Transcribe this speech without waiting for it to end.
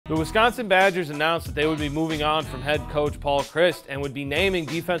The Wisconsin Badgers announced that they would be moving on from head coach Paul Chryst and would be naming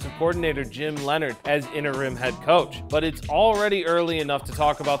defensive coordinator Jim Leonhard as interim head coach. But it's already early enough to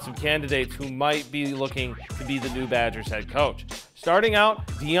talk about some candidates who might be looking to be the new Badgers head coach. Starting out,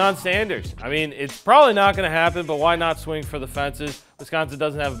 Deion Sanders. I mean, it's probably not going to happen, but why not swing for the fences? Wisconsin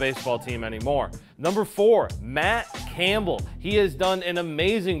doesn't have a baseball team anymore. Number 4, Matt Campbell. He has done an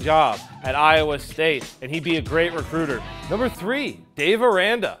amazing job at Iowa State, and he'd be a great recruiter. Number 3, Dave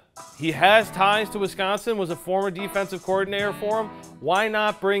Aranda. He has ties to Wisconsin, was a former defensive coordinator for him. Why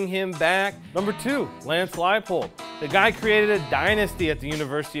not bring him back? Number 2, Lance Leipold. The guy created a dynasty at the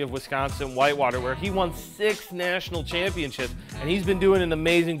University of Wisconsin-Whitewater where he won 6 national championships, and he's been doing an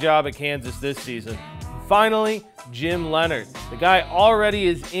amazing job at Kansas this season. Finally, Jim Leonhard. The guy already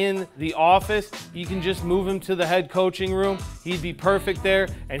is in the office. You can just move him to the head coaching room. He'd be perfect there,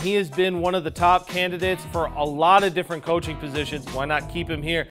 and he has been one of the top candidates for a lot of different coaching positions. Why not keep him here?